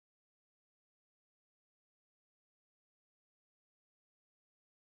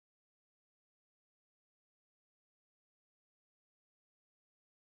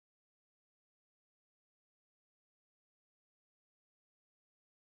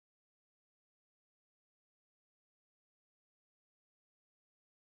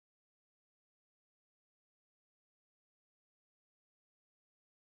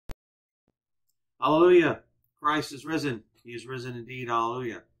Hallelujah. Christ is risen. He is risen indeed.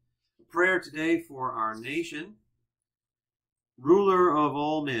 Hallelujah. Prayer today for our nation. Ruler of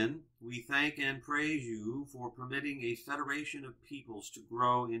all men, we thank and praise you for permitting a federation of peoples to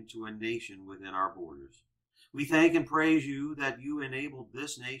grow into a nation within our borders. We thank and praise you that you enabled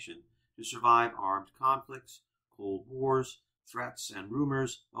this nation to survive armed conflicts, cold wars, threats and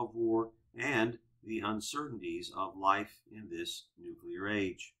rumors of war, and the uncertainties of life in this nuclear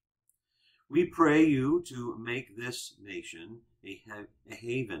age. We pray you to make this nation a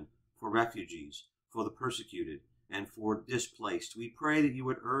haven for refugees, for the persecuted, and for displaced. We pray that you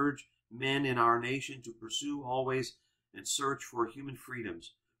would urge men in our nation to pursue always and search for human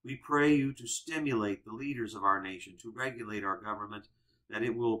freedoms. We pray you to stimulate the leaders of our nation to regulate our government, that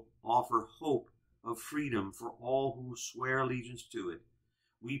it will offer hope of freedom for all who swear allegiance to it.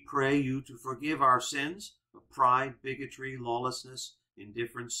 We pray you to forgive our sins of pride, bigotry, lawlessness,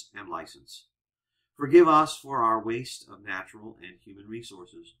 indifference, and license. Forgive us for our waste of natural and human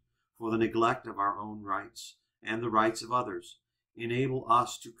resources, for the neglect of our own rights and the rights of others. Enable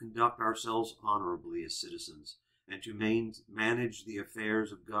us to conduct ourselves honorably as citizens and to manage the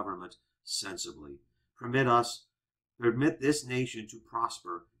affairs of government sensibly. Permit this nation to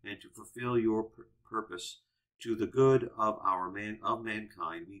prosper and to fulfill your purpose to the good of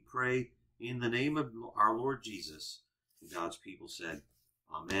mankind. We pray in the name of our Lord Jesus. And God's people said,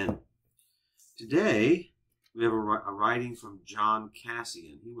 Amen. Today, we have a writing from John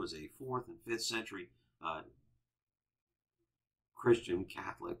Cassian. He was a 4th and 5th century Christian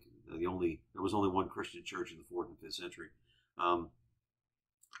Catholic. There was only one Christian church in the 4th and 5th century. An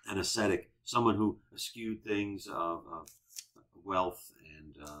ascetic, someone who eschewed things of wealth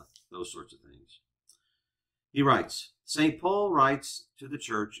and those sorts of things. He writes, St. Paul writes to the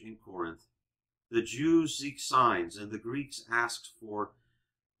church in Corinth, the Jews seek signs and the Greeks ask for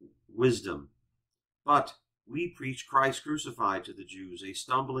wisdom. But we preach Christ crucified to the Jews, a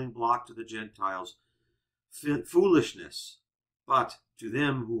stumbling block to the Gentiles, foolishness. But to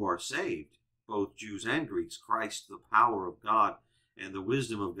them who are saved, both Jews and Greeks, Christ the power of God and the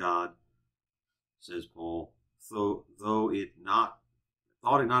wisdom of God, says Paul, thought it not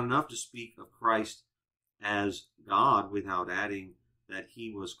enough to speak of Christ as God without adding that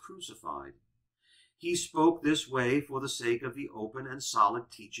he was crucified. He spoke this way for the sake of the open and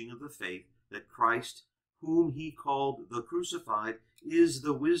solid teaching of the faith that Christ, whom he called the crucified, is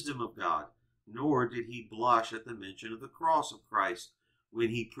the wisdom of God. Nor did he blush at the mention of the cross of Christ when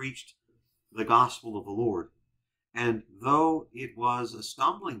he preached the gospel of the Lord. And though it was a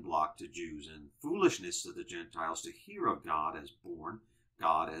stumbling block to Jews and foolishness to the Gentiles to hear of God as born,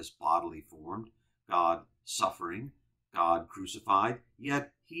 God as bodily formed, God suffering, God crucified,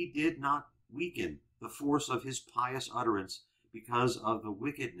 yet he did not weaken the force of his pious utterance because of the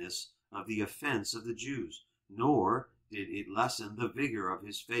wickedness of the offense of the Jews, nor did it lessen the vigor of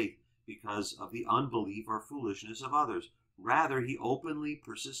his faith because of the unbelief or foolishness of others. Rather, he openly,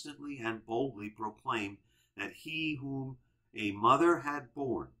 persistently, and boldly proclaimed that he whom a mother had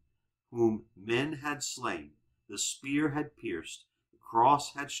borne, whom men had slain, the spear had pierced, the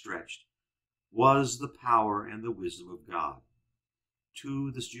cross had stretched, was the power and the wisdom of God.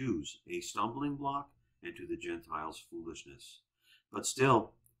 To the Jews, a stumbling block, and to the Gentiles, foolishness. But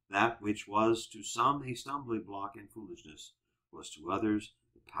still, that which was to some a stumbling block and foolishness was to others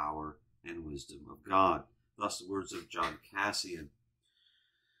the power and wisdom of God. Thus the words of John Cassian.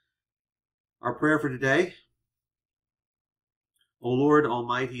 Our prayer for today. O Lord,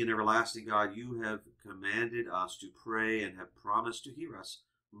 almighty and everlasting God, you have commanded us to pray and have promised to hear us.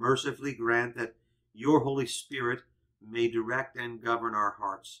 Mercifully grant that your Holy Spirit may direct and govern our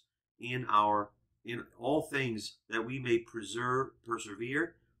hearts in all things, that we may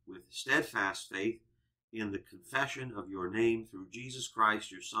persevere with steadfast faith in the confession of your name through Jesus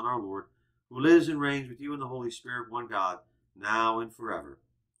Christ, your Son, our Lord, who lives and reigns with you in the Holy Spirit, one God, now and forever.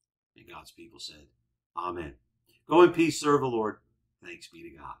 And God's people said, Amen. Go in peace, serve the Lord. Thanks be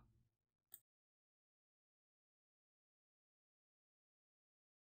to God.